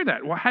you hear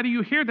that? Well, how do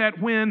you hear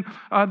that when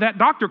that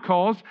doctor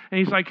calls and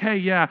he's like, hey,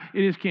 yeah,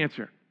 it is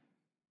cancer?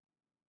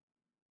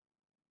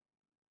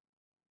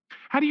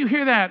 How do you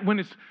hear that when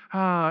it's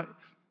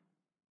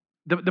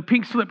the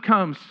pink slip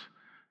comes?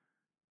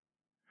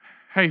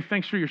 Hey,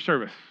 thanks for your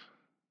service.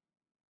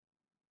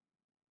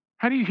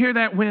 How do you hear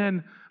that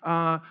when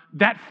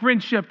that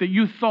friendship that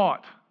you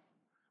thought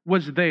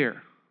was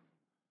there,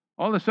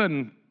 all of a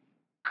sudden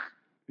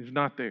is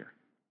not there?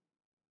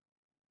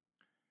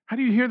 How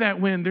do you hear that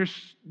when there's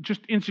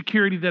just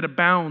insecurity that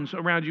abounds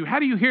around you? How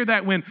do you hear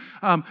that when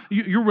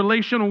your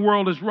relational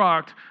world is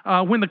rocked,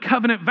 when the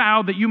covenant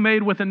vow that you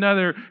made with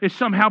another is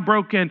somehow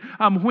broken,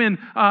 when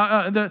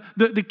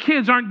the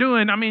kids aren't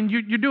doing,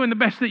 you're doing the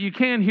best that you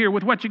can here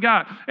with what you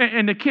got,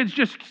 and the kids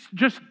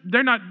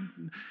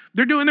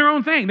they're doing their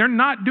own thing. They're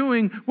not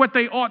doing what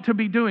they ought to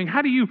be doing.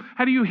 How do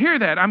you hear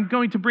that? I'm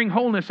going to bring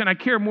wholeness, and I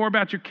care more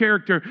about your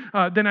character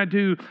than I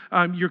do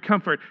your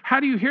comfort.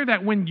 How do you hear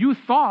that when you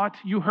thought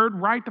you heard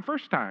right the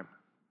first time?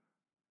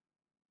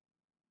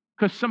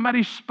 Because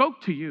somebody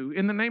spoke to you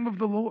in the name of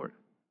the Lord,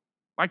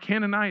 like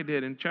Hananiah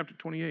did in chapter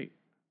 28.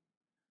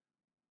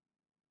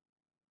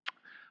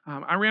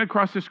 I ran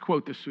across this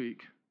quote this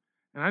week,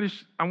 and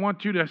I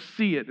want you to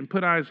see it and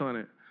put eyes on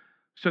it,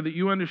 so that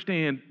you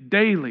understand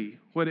daily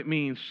what it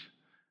means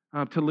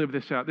to live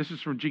this out. This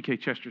is from G.K.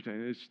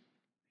 Chesterton.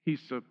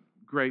 He's a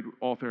great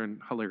author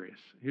and hilarious.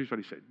 Here's what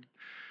he said.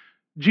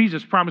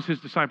 Jesus promised His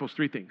disciples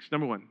three things.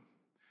 Number one,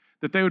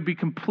 that they would be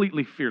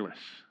completely fearless.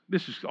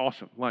 This is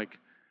awesome. Like,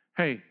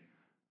 hey,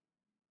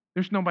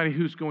 there's nobody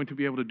who's going to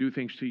be able to do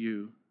things to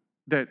you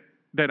that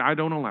I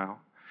don't allow.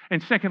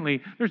 And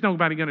secondly, there's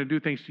nobody going to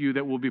do things to you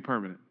that will be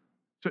permanent.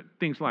 So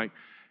things like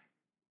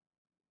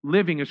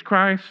living is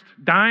Christ,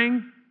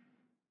 dying,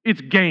 it's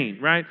gain,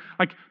 right?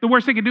 Like, the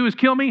worst they could do is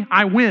kill me,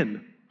 I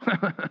win.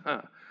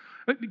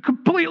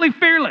 Completely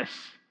fearless.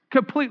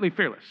 Completely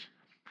fearless.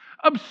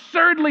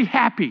 Absurdly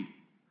happy.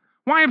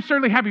 Why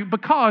absurdly happy?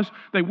 Because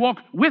they walk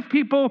with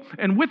people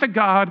and with a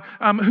God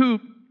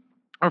who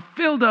are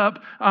filled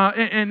up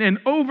and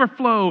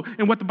overflow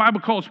in what the Bible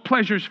calls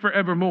pleasures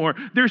forevermore.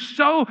 There's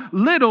so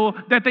little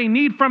that they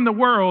need from the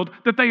world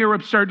that they are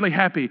absurdly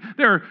happy.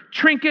 There are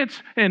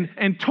trinkets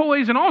and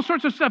toys and all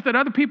sorts of stuff that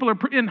other people are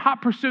in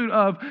hot pursuit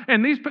of,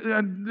 and these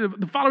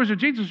the followers of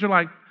Jesus are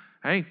like,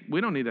 hey, we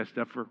don't need that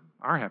stuff for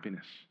our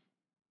happiness.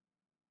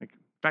 In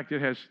fact,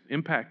 it has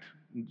impact,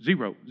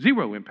 zero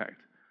impact.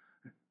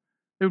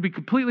 They would be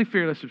completely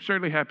fearless,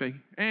 absurdly happy,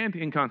 and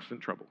in constant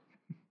trouble.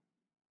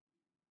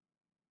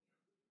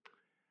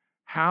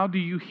 How do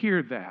you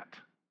hear that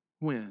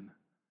when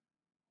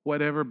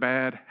whatever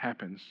bad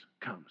happens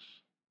comes?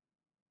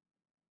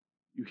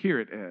 You hear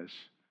it as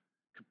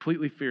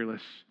completely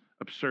fearless,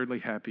 absurdly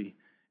happy,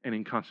 and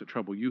in constant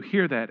trouble. You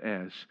hear that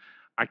as,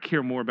 I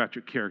care more about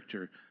your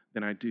character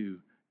than I do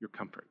your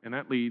comfort. And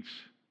that leads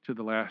to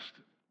the last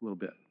little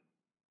bit.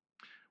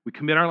 We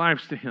commit our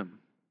lives to Him.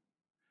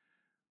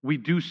 We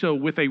do so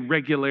with a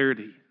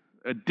regularity,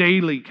 a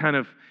daily kind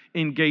of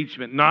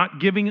engagement,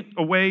 not giving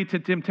away to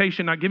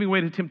temptation,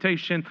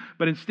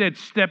 but instead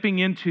stepping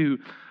into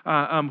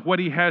what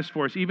He has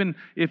for us, even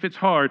if it's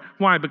hard.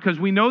 Why? Because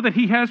we know that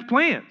He has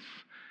plans,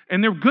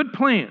 and they're good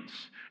plans,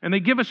 and they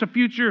give us a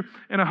future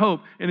and a hope.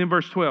 And in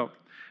verse 12,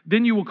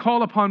 then you will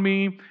call upon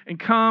me and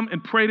come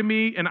and pray to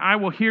me, and I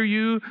will hear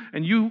you,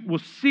 and you will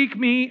seek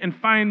me and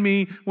find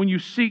me when you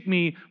seek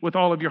me with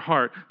all of your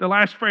heart. The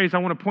last phrase I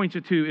want to point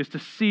you to is to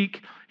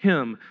seek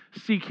Him.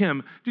 Seek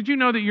Him. Did you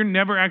know that you're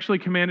never actually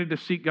commanded to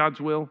seek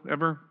God's will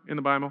ever in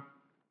the Bible?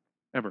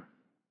 Ever.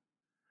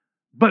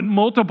 But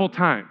multiple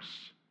times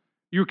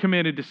you're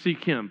commanded to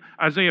seek Him.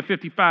 Isaiah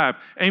 55,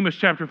 Amos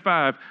chapter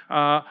 5,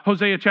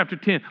 Hosea chapter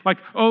 10, like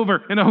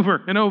over and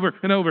over and over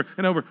and over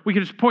and over. We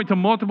can just point to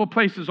multiple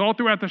places all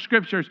throughout the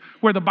Scriptures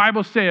where the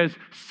Bible says,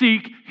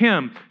 seek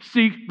Him,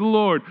 seek the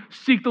Lord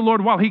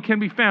while He can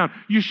be found.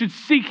 You should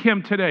seek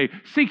Him today.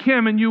 Seek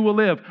Him and you will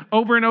live.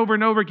 Over and over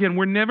and over again.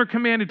 We're never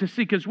commanded to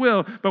seek His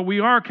will, but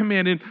we are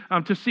commanded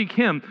to seek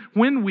Him.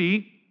 When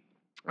we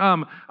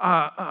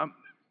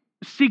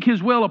seek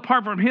His will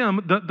apart from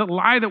Him, the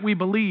lie that we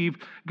believe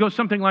goes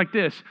something like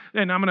this.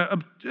 And I'm going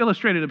to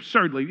illustrate it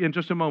absurdly in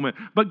just a moment.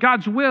 But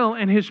God's will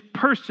and His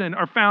person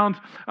are found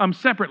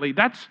separately.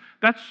 That's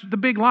the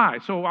big lie.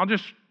 So I'll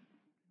just,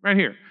 right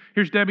here.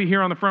 Here's Debbie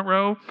here on the front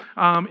row.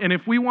 And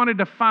if we wanted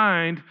to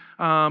find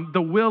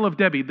the will of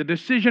Debbie, the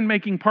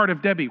decision-making part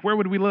of Debbie, where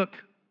would we look?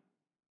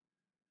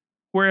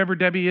 Wherever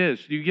Debbie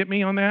is. Do you get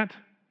me on that?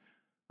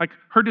 Like,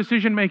 her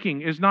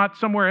decision-making is not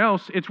somewhere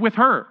else. It's with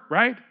her,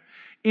 right?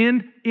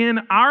 In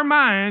our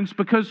minds,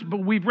 because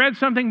we've read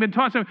something, been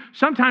taught something,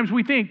 sometimes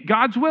we think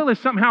God's will is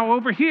somehow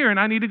over here and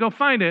I need to go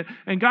find it,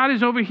 and God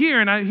is over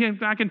here and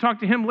I can talk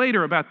to Him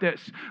later about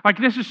this. Like,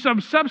 this is some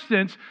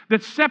substance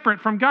that's separate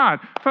from God.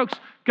 Folks,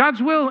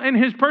 God's will and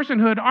His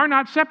personhood are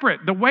not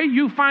separate. The way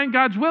you find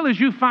God's will is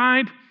you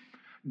find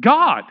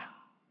God.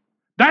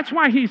 That's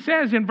why He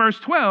says in verse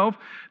 12,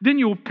 then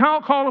you will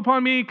call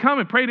upon me, come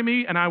and pray to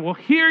me, and I will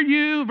hear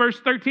you. Verse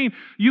 13,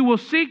 you will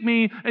seek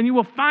me, and you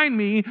will find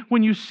me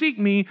when you seek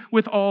me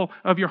with all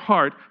of your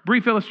heart.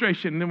 Brief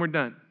illustration, and then we're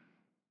done.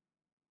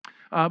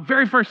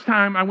 Very first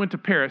time I went to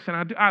Paris,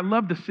 and I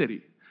love the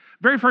city.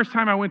 Very first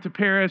time I went to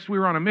Paris, we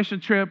were on a mission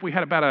trip. We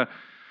had about a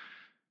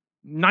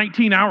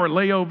 19-hour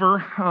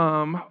layover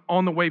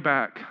on the way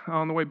back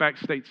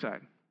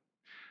stateside.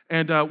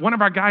 And one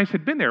of our guys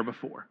had been there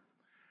before.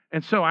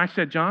 And so I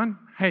said, John,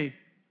 hey,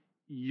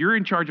 you're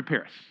in charge of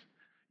Paris.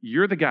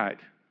 You're the guide.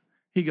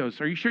 He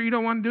goes, are you sure you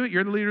don't want to do it?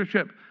 You're the leader of the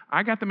trip.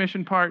 I got the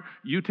mission part.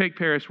 You take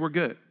Paris. We're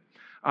good.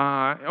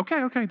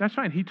 Okay, that's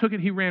fine. He took it.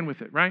 He ran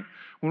with it, right?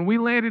 When we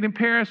landed in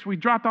Paris, we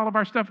dropped all of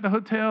our stuff at the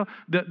hotel.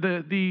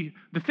 The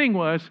thing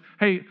was,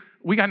 hey,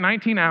 we got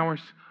 19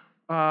 hours.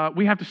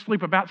 We have to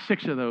sleep about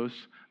 6 of those.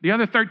 The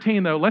other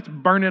 13, though, let's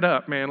burn it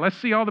up, man. Let's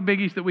see all the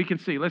biggies that we can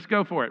see. Let's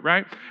go for it,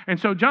 right? And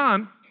so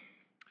John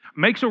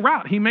makes a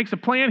route. He makes a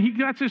plan. He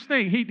got his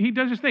thing. He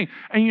does his thing.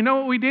 And you know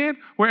what we did?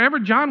 Wherever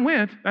John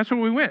went, that's where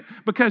we went.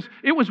 Because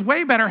it was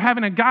way better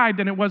having a guide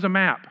than it was a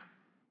map.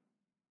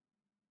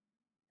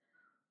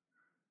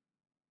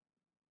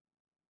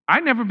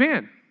 I'd never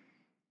been.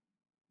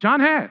 John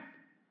had.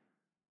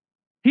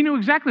 He knew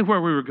exactly where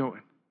we were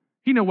going.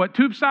 He knew what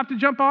tube stop to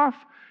jump off.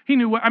 He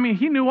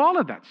knew all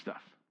of that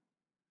stuff.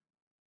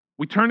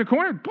 We turned the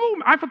corner,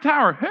 boom, Eiffel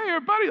Tower. Hey,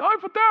 everybody,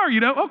 Eiffel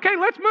Tower, okay,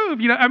 let's move.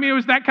 It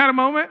was that kind of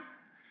moment.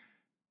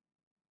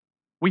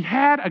 We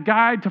had a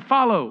guide to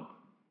follow.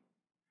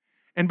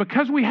 And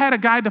because we had a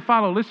guide to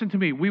follow, listen to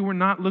me, we were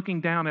not looking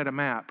down at a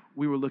map.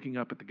 We were looking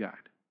up at the guide.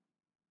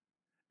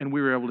 And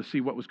we were able to see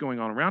what was going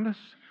on around us.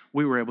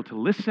 We were able to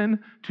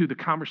listen to the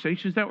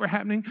conversations that were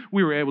happening.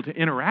 We were able to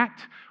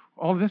interact,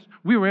 all of this.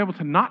 We were able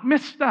to not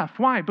miss stuff.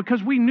 Why?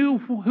 Because we knew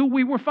who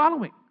we were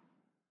following.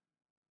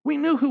 We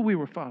knew who we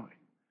were following.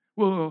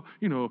 Well,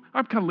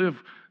 I've kind of lived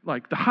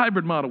like the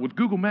hybrid model with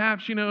Google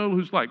Maps,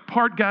 who's like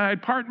part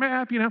guide, part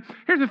map,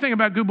 Here's the thing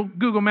about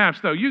Google Maps,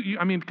 though.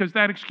 Because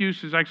that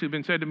excuse has actually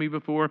been said to me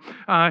before.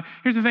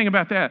 Here's the thing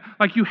about that.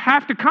 Like, you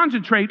have to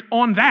concentrate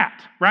on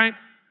that, right?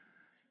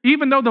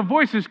 Even though the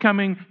voice is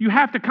coming, you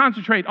have to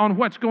concentrate on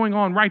what's going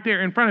on right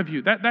there in front of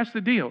you. That's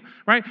the deal,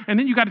 right? And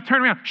then you got to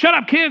turn around. Shut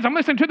up, kids. I'm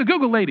listening to the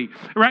Google lady,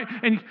 right?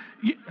 And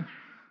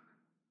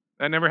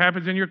that never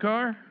happens in your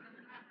car?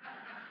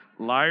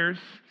 Liars.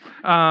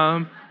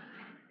 And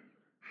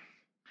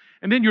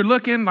then you're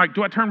looking like,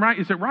 do I turn right?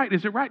 Is it right?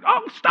 Is it right?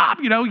 Oh, stop.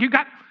 You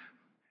got,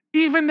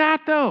 even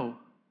that though,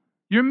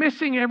 you're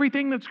missing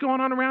everything that's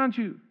going on around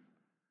you.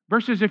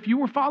 Versus if you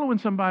were following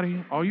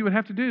somebody, all you would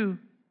have to do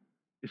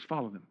is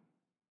follow them.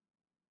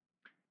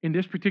 In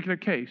this particular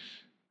case,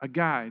 a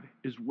guide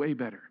is way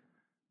better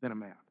than a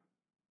map.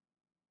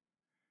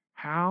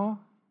 How?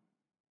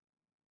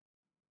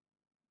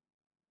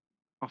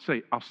 I'll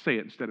say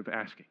it instead of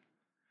asking.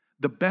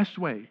 The best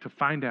way to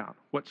find out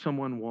what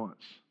someone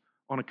wants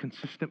on a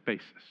consistent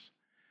basis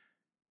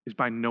is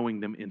by knowing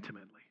them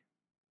intimately.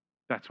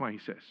 That's why he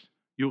says,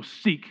 you'll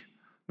seek,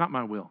 not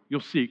my will, you'll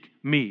seek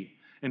me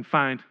and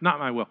find, not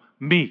my will,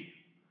 me.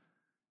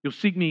 You'll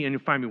seek me and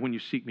you'll find me when you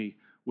seek me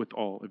with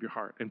all of your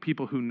heart. And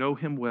people who know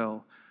him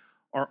well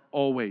are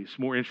always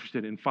more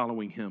interested in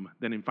following him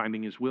than in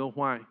finding his will.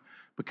 Why?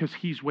 Because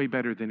he's way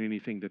better than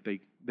anything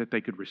that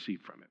they could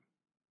receive from him.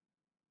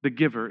 The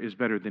giver is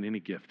better than any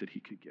gift that he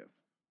could give.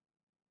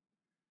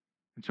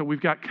 And so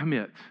we've got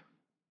commit.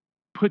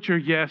 Put your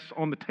yes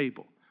on the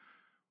table.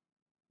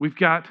 We've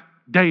got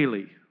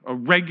daily, a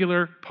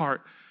regular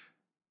part.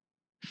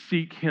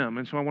 Seek him.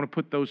 And so I want to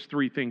put those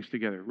three things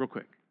together real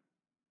quick.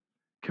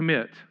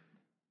 Commit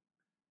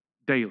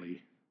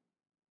daily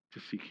to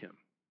seek him.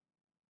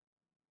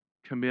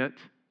 Commit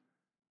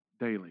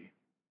daily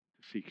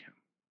to seek him.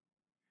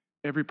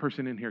 Every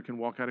person in here can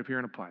walk out of here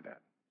and apply that.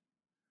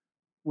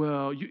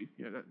 Well,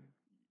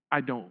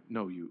 I don't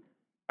know you.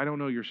 I don't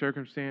know your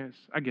circumstance.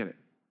 I get it.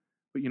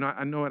 But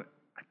I know it.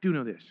 I do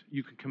know this.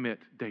 You can commit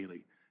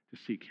daily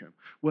to seek him.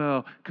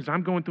 Well, because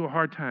I'm going through a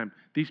hard time.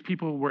 These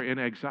people were in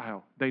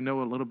exile. They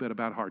know a little bit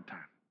about hard time.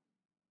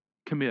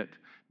 Commit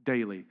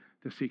daily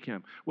to seek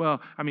him. Well,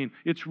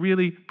 it's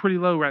really pretty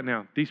low right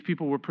now. These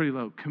people were pretty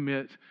low.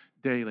 Commit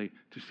daily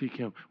to seek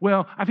him.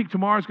 Well, I think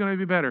tomorrow's going to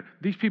be better.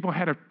 These people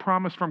had a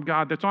promise from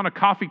God that's on a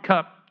coffee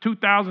cup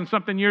 2,000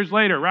 something years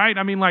later, right?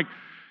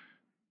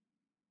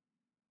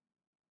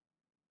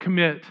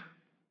 Commit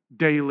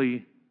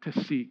daily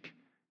to seek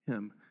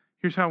him.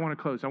 Here's how I want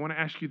to close. I want to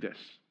ask you this,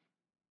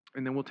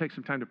 and then we'll take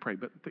some time to pray.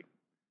 But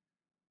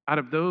out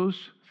of those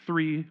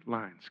three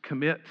lines,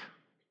 commit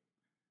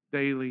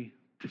daily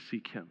to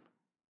seek him,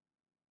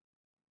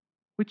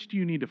 which do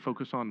you need to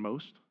focus on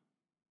most?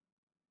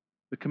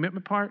 The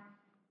commitment part?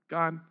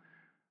 God,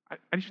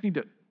 I just need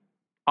to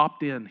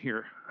opt in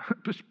here.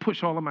 Just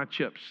push all of my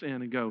chips in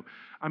and go,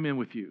 I'm in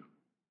with you.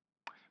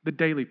 The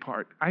daily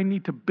part, I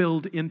need to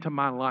build into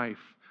my life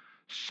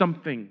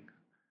something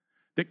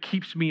that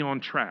keeps me on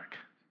track,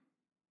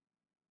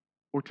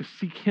 or to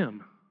seek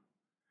him.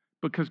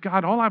 Because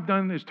God, all I've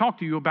done is talk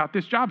to you about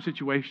this job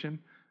situation.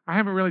 I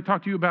haven't really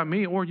talked to you about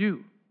me or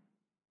you.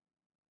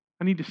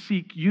 I need to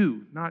seek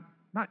you, not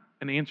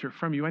an answer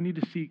from you. I need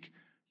to seek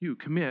you.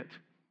 Commit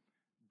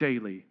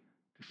daily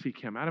to seek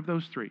him. Out of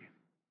those three,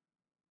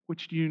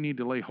 which do you need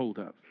to lay hold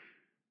of?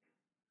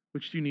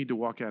 Which do you need to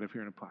walk out of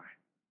here and apply?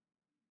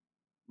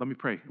 Let me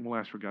pray, and we'll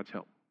ask for God's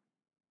help.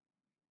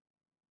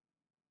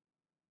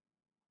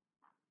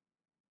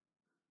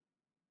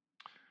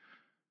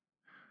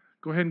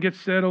 Go ahead and get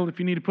settled. If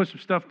you need to put some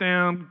stuff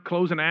down,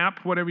 close an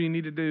app, whatever you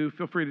need to do,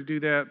 feel free to do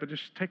that. But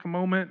just take a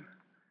moment,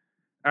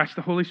 ask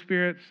the Holy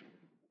Spirit,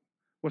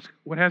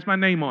 what has my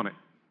name on it?